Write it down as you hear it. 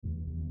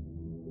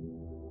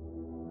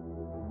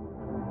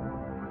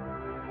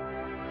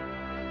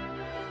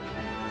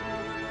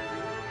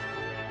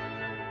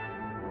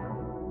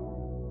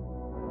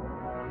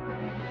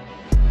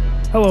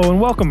Hello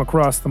and welcome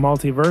across the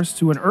multiverse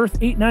to an Earth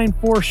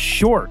 894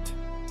 short.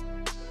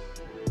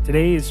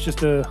 Today is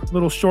just a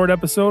little short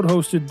episode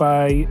hosted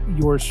by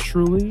yours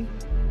truly,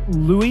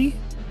 Louie.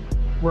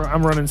 Where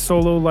I'm running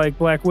solo like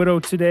Black Widow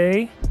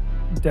today.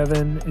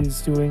 Devin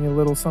is doing a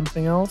little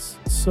something else.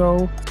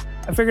 So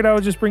I figured I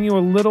would just bring you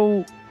a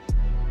little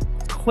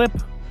clip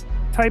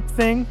type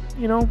thing,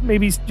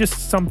 maybe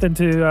just something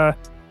to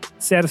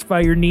satisfy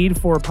your need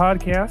for a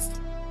podcast.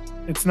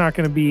 It's not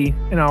going to be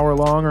an hour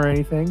long or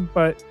anything,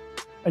 but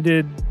I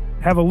did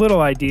have a little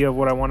idea of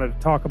what I wanted to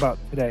talk about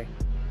today.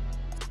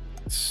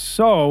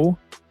 So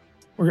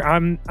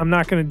I'm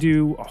not going to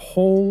do a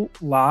whole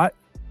lot.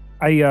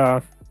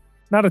 Not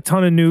a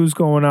ton of news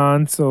going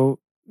on, so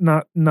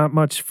not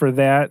much for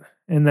that.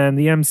 And then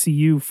the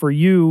MCU for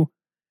you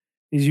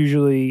is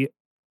usually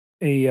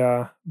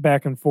a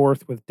back and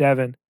forth with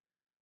Devin.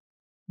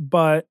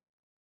 But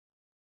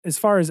as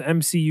far as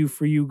MCU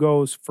for you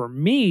goes, for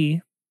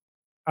me,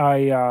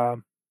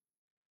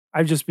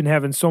 I've just been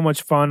having so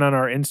much fun on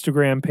our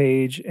Instagram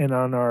page and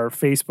on our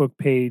Facebook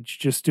page,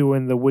 just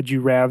doing the Would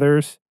You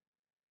Rathers,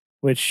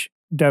 which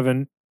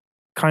Devin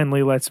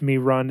kindly lets me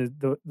run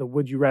the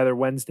Would You Rather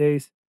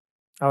Wednesdays.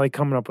 I like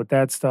coming up with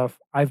that stuff.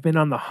 I've been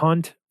on the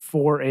hunt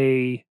for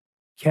a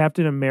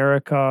Captain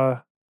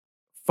America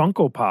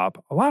Funko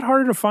Pop. A lot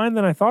harder to find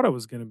than I thought it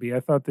was going to be.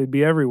 I thought they'd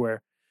be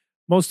everywhere.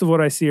 Most of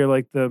what I see are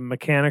like the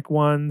mechanic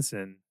ones,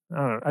 and I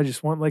don't know. I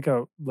just want like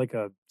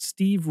a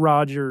Steve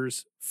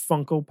Rogers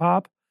Funko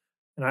Pop.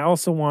 And I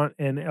also want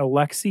an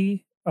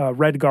Alexi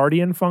Red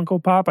Guardian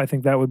Funko Pop. I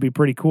think that would be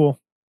pretty cool.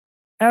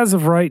 As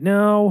of right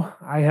now,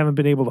 I haven't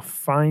been able to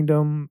find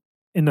them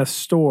in a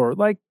store.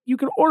 Like, you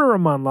can order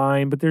them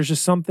online, but there's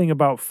just something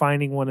about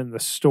finding one in the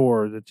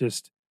store that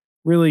just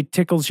really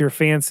tickles your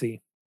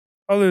fancy.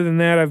 Other than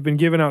that, I've been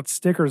giving out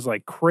stickers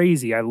like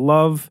crazy. I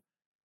love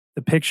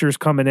the pictures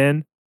coming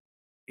in.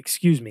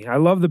 I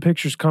love the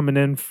pictures coming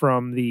in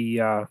from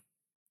the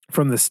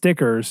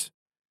stickers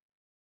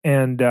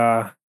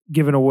and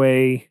giving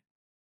away,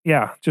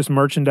 just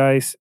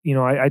merchandise.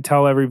 I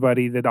tell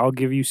everybody that I'll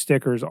give you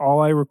stickers.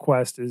 All I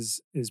request is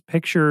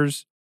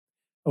pictures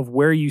of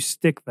where you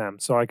stick them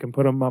so I can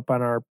put them up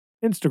on our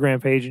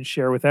Instagram page and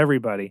share with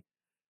everybody.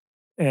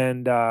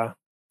 And I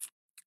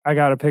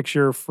got a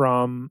picture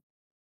from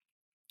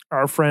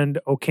our friend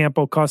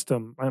Ocampo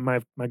Custom.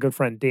 My good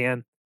friend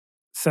Dan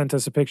sent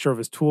us a picture of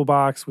his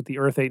toolbox with the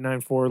Earth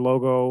 894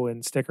 logo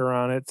and sticker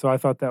on it. So I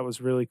thought that was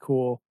really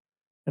cool.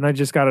 And I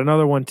just got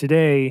another one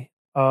today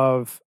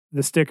of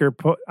the sticker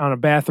put on a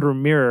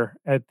bathroom mirror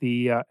at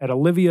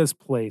Olivia's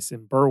place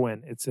in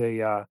Berwyn. It's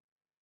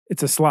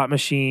a slot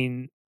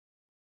machine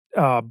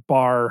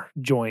bar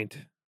joint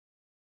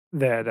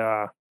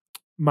that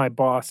my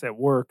boss at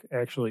work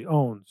actually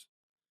owns.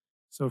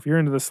 So if you're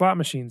into the slot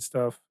machine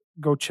stuff,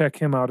 go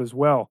check him out as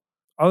well.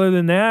 Other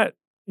than that,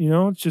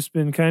 it's just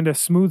been kind of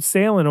smooth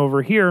sailing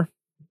over here.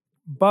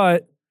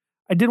 But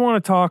I did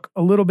want to talk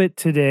a little bit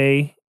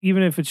today,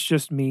 even if it's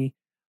just me,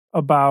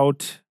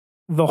 about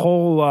the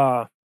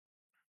whole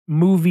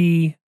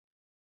movie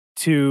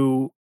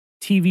to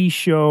TV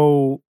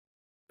show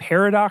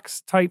paradox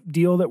type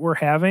deal that we're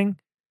having,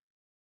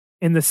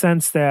 in the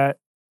sense that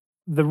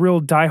the real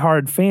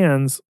diehard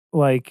fans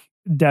like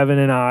Devin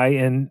and I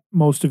and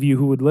most of you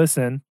who would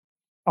listen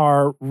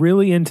are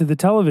really into the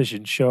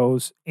television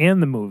shows and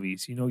the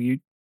movies.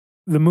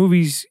 The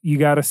movies, you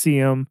got to see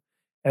them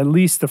at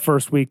least the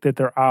first week that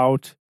they're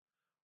out,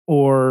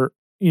 or,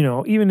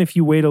 even if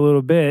you wait a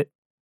little bit,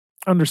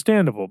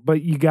 understandable,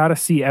 but you got to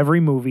see every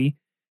movie.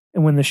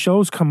 And when the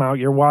shows come out,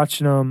 you're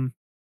watching them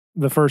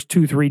the first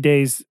 2-3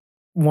 days,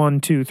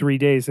 1-2-3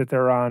 days that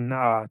they're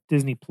on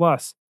Disney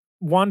Plus.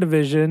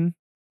 WandaVision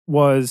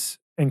was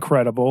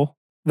incredible.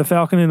 The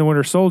Falcon and the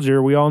Winter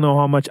Soldier, we all know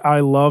how much I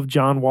love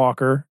John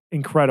Walker.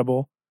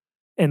 Incredible.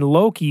 And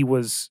Loki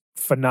was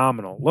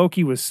phenomenal.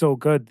 Loki was so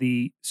good.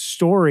 The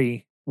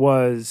story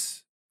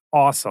was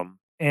awesome.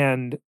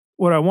 And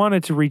what I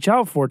wanted to reach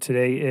out for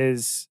today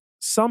is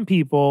some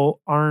people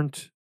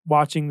aren't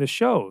watching the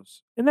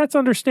shows. And that's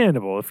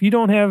understandable. If you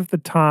don't have the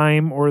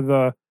time or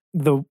the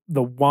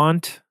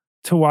want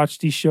to watch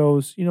these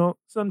shows,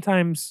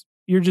 sometimes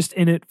you're just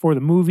in it for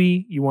the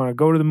movie. You want to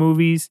go to the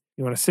movies.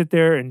 You want to sit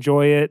there,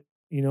 enjoy it,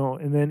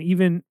 and then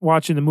even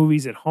watching the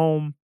movies at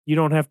home, you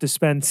don't have to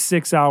spend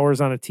 6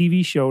 hours on a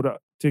TV show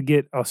to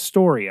get a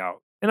story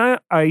out. And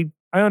I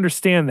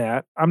understand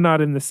that. I'm not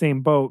in the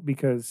same boat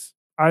because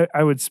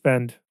I would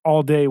spend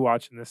all day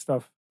watching this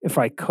stuff if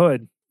I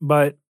could.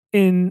 But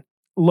in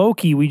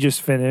Loki, we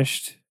just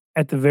finished,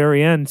 at the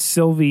very end,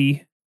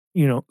 Sylvie,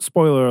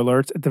 spoiler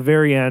alerts, at the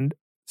very end,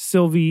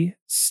 Sylvie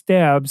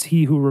stabs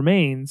He Who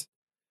Remains,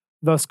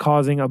 thus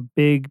causing a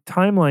big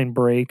timeline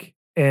break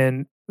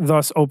and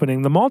thus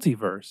opening the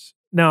multiverse.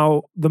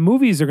 Now, the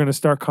movies are going to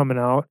start coming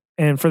out,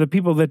 and for the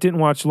people that didn't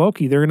watch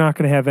Loki, they're not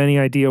going to have any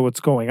idea what's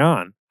going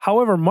on.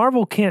 However,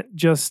 Marvel can't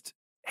just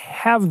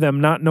have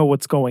them not know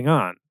what's going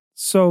on.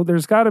 So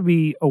there's got to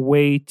be a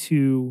way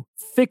to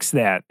fix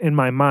that in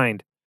my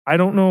mind. I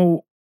don't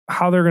know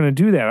how they're going to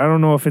do that. I don't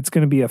know if it's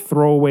going to be a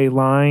throwaway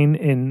line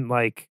in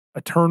like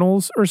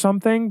Eternals or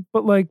something,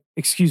 but like,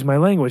 excuse my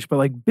language, but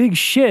like big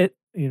shit,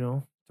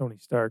 Tony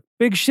Stark,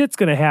 big shit's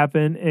going to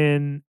happen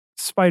in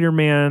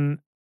Spider-Man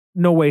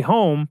No Way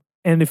Home.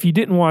 And if you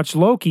didn't watch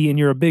Loki and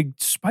you're a big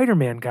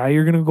Spider-Man guy,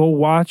 you're going to go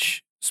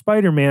watch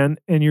Spider-Man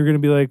and you're going to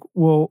be like,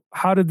 well,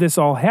 how did this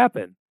all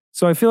happen?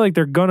 So I feel like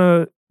they're going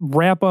to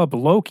wrap up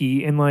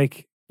Loki in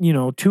like,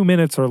 2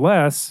 minutes or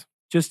less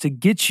just to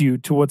get you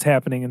to what's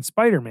happening in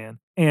Spider-Man.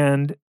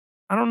 And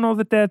I don't know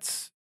that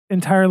that's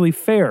entirely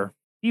fair.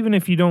 Even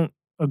if you don't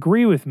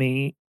agree with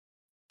me,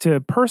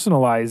 to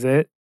personalize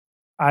it,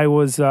 I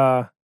was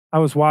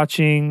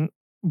watching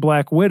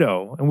Black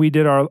Widow, and we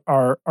did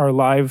our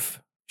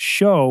live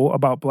show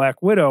about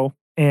Black Widow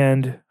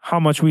and how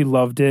much we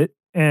loved it.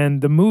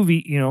 And the movie,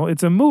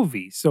 it's a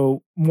movie,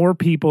 so more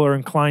people are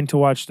inclined to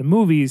watch the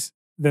movies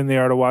than they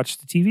are to watch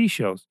the TV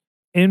shows.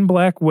 In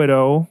Black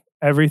Widow,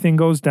 everything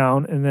goes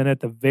down, and then at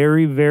the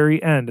very,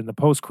 very end, in the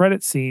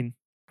post-credit scene,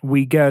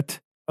 we get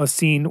a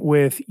scene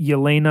with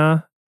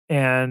Yelena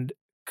and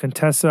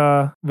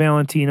Contessa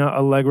Valentina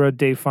Allegra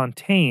de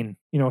Fontaine,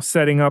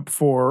 setting up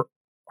for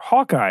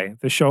Hawkeye,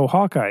 the show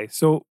Hawkeye.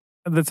 So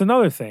that's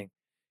another thing.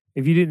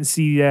 If you didn't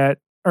see that,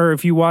 or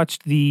if you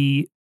watched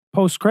the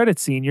post-credit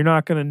scene, you're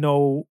not going to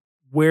know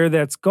where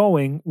that's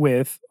going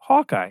with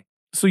Hawkeye.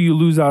 So you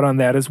lose out on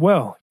that as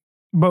well.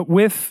 But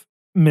with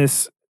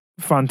Miss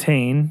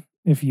Fontaine,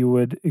 if you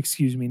would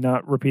excuse me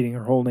not repeating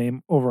her whole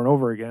name over and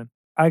over again,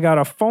 I got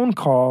a phone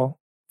call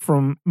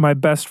from my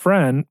best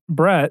friend,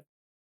 Brett,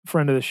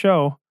 friend of the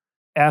show,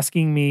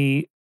 asking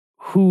me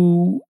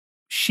who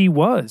she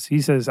was.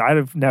 He says,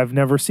 I've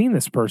never seen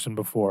this person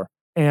before.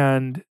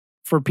 And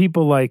for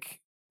people like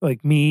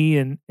me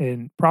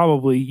and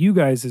probably you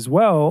guys as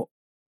well,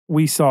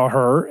 we saw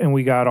her and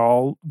we got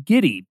all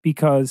giddy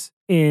because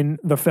in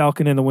The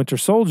Falcon and the Winter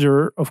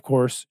Soldier, of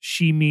course,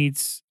 she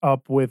meets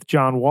up with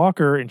John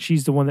Walker and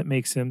she's the one that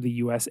makes him the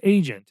U.S.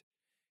 agent.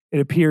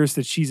 It appears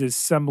that she's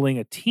assembling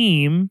a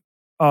team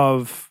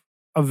of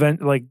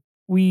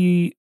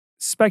we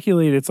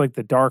speculate it's like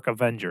the Dark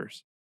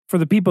Avengers. For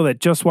the people that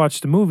just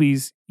watch the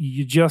movies,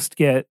 you just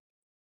get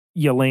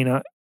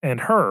Yelena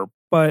and her.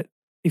 But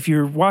if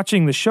you're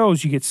watching the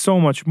shows, you get so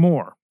much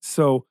more.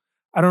 So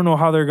I don't know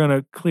how they're going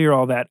to clear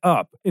all that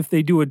up. If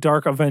they do a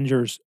Dark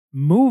Avengers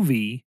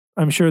movie,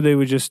 I'm sure they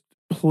would just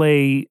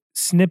play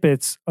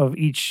snippets of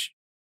each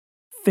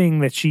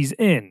thing that she's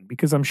in,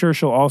 because I'm sure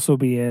she'll also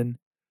be in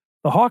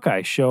the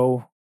Hawkeye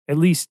show at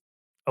least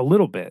a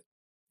little bit.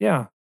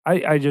 Yeah,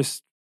 I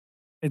just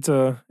it's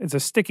a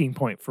sticking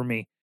point for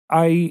me.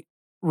 I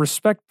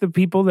respect the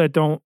people that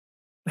don't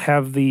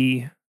have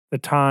the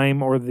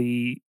time or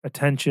the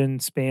attention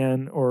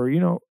span,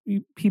 or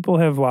people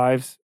have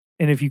lives,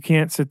 and if you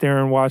can't sit there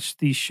and watch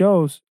these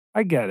shows,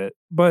 I get it.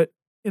 But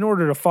in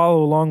order to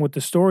follow along with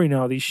the story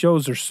now, these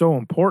shows are so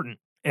important,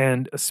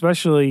 and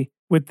especially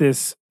with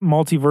this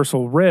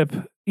multiversal rip,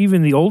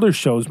 even the older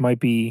shows might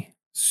be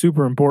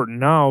super important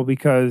now,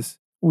 because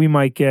we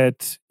might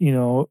get,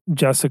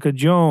 Jessica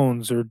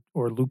Jones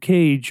or Luke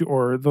Cage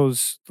or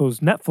those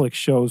Netflix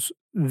shows.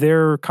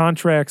 Their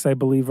contracts, I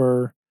believe,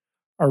 are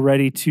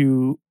ready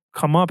to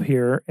come up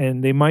here,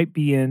 and they might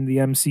be in the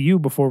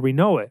MCU before we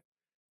know it.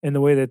 And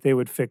the way that they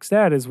would fix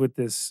that is with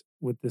this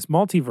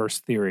multiverse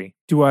theory.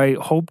 Do I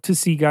hope to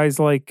see guys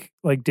like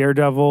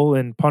Daredevil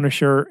and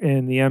Punisher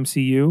in the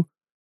MCU?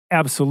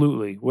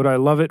 Absolutely. Would I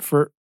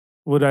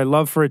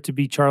love for it to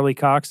be Charlie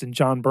Cox and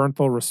John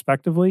Bernthal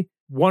respectively?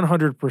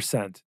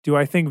 100%. Do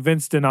I think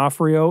Vince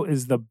D'Onofrio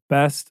is the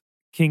best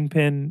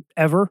Kingpin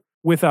ever?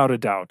 Without a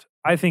doubt.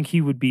 I think he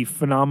would be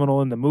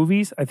phenomenal in the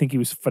movies. I think he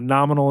was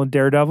phenomenal in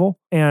Daredevil.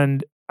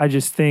 And I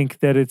just think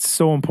that it's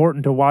so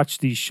important to watch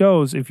these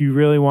shows if you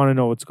really want to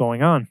know what's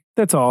going on.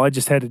 That's all. I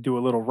just had to do a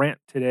little rant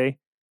today.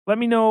 Let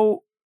me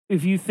know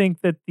if you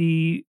think that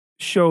the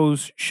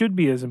shows should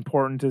be as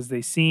important as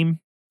they seem,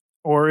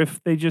 or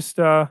if they just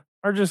are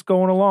just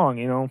going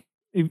along.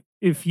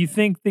 If you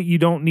think that you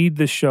don't need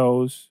the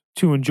shows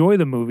to enjoy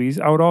the movies,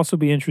 I would also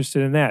be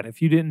interested in that.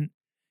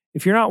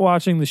 If you're not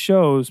watching the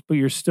shows, but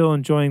you're still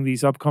enjoying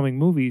these upcoming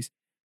movies,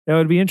 that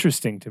would be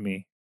interesting to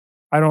me.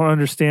 I don't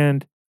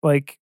understand,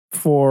 like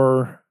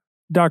for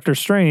Doctor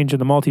Strange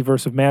and the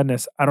Multiverse of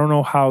Madness, I don't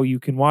know how you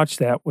can watch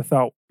that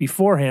without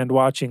beforehand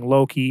watching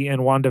Loki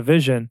and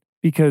WandaVision,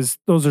 because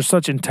those are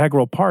such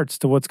integral parts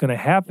to what's going to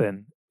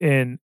happen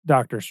in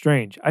Doctor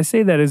Strange. I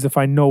say that as if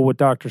I know what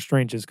Doctor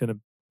Strange is going to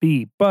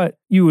be, but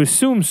you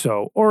assume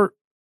so. Or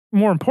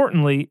more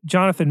importantly,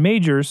 Jonathan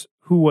Majors,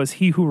 who was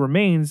He Who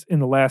Remains in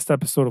the last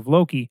episode of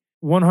Loki,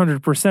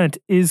 100%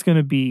 is going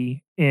to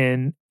be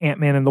in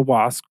Ant-Man and the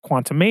Wasp: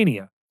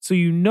 Quantumania. So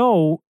you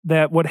know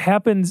that what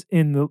happens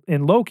in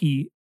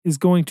Loki is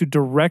going to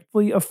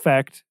directly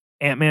affect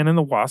Ant-Man and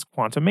the Wasp: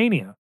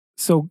 Quantumania.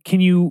 So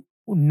can you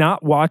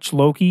not watch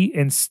Loki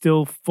and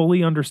still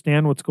fully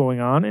understand what's going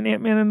on in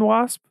Ant-Man and the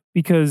Wasp?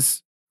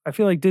 Because I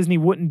feel like Disney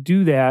wouldn't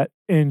do that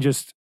and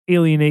just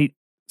alienate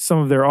some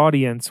of their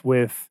audience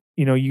with,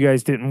 you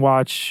guys didn't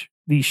watch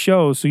these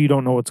shows, so you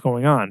don't know what's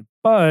going on.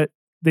 But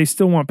they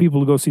still want people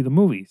to go see the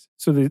movies.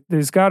 So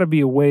there's got to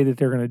be a way that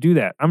they're going to do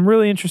that. I'm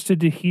really interested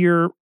to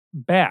hear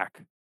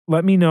back.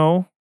 Let me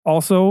know.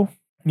 Also,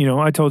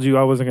 I told you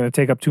I wasn't going to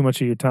take up too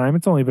much of your time.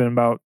 It's only been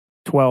about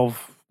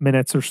 12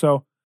 minutes or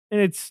so. And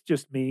it's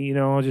just me,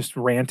 just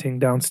ranting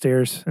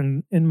downstairs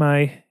in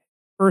my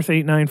Earth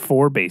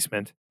 894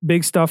 basement.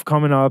 Big stuff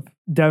coming up.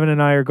 Devin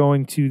and I are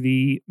going to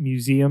the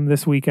museum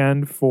this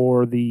weekend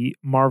for the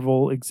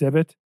Marvel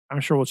exhibit.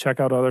 I'm sure we'll check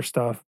out other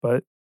stuff,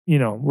 but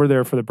we're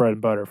there for the bread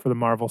and butter, for the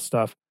Marvel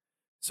stuff.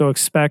 So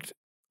expect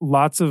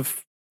lots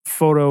of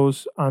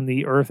photos on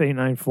the Earth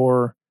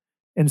 894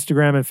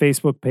 Instagram and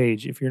Facebook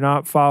page. If you're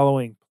not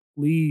following,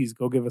 please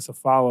go give us a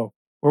follow.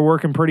 We're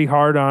working pretty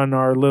hard on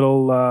our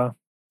little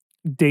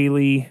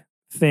daily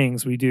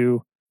things. We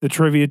do the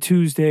Trivia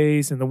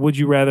Tuesdays and the Would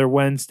You Rather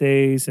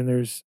Wednesdays, and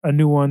there's a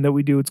new one that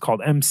we do. It's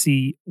called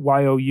MCU,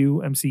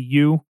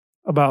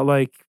 about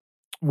like,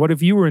 what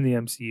if you were in the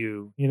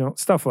MCU?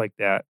 Stuff like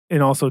that.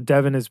 And also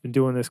Devin has been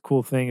doing this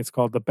cool thing. It's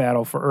called the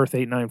Battle for Earth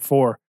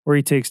 894, where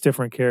he takes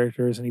different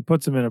characters and he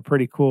puts them in a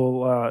pretty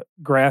cool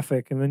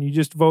graphic. And then you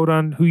just vote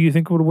on who you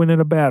think would win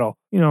in a battle.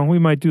 We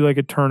might do like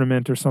a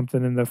tournament or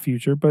something in the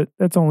future, but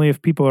that's only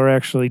if people are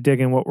actually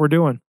digging what we're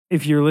doing.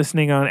 If you're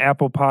listening on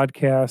Apple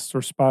Podcasts or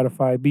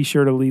Spotify, be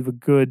sure to leave a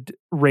good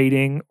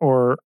rating,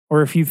 or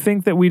if you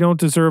think that we don't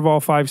deserve all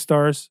 5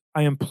 stars,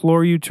 I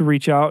implore you to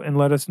reach out and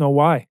let us know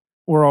why.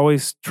 We're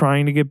always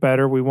trying to get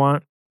better. We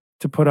want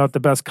to put out the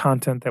best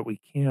content that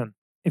we can.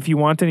 If you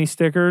want any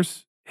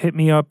stickers, hit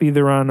me up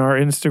either on our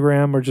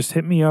Instagram or just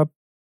hit me up,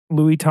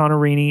 Louis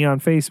Tonarini on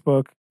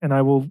Facebook, and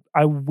I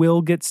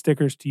will get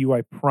stickers to you,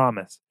 I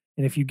promise.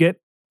 And if you get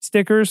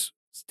stickers,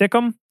 stick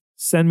them,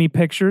 send me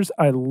pictures.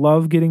 I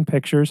love getting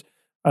pictures.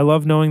 I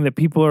love knowing that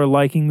people are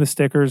liking the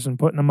stickers and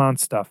putting them on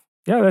stuff.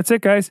 Yeah, that's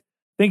it, guys.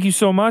 Thank you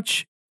so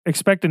much.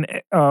 Expect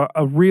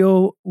a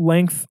real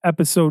length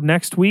episode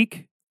next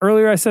week.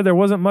 Earlier, I said there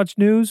wasn't much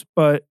news,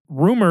 but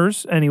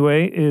rumors,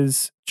 anyway,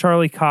 is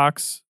Charlie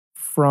Cox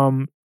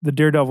from the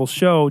Daredevil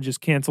show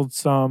just canceled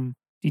some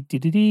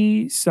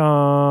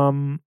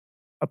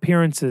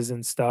appearances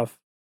and stuff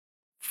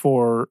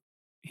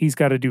he's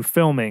got to do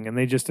filming, and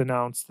they just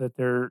announced that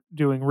they're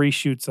doing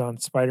reshoots on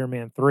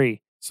Spider-Man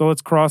 3. So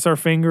let's cross our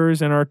fingers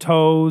and our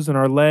toes and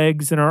our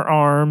legs and our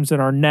arms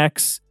and our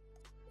necks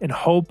and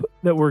hope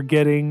that we're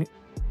getting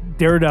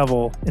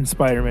Daredevil in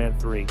Spider-Man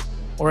 3.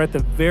 Or at the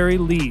very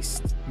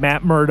least,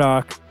 Matt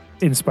Murdock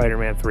in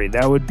Spider-Man 3.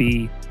 That would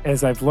be,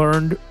 as I've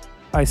learned,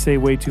 I say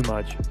way too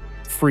much,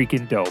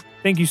 freaking dope.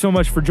 Thank you so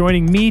much for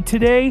joining me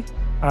today.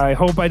 I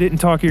hope I didn't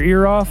talk your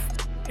ear off,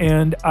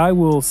 and I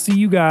will see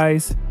you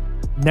guys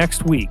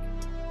next week.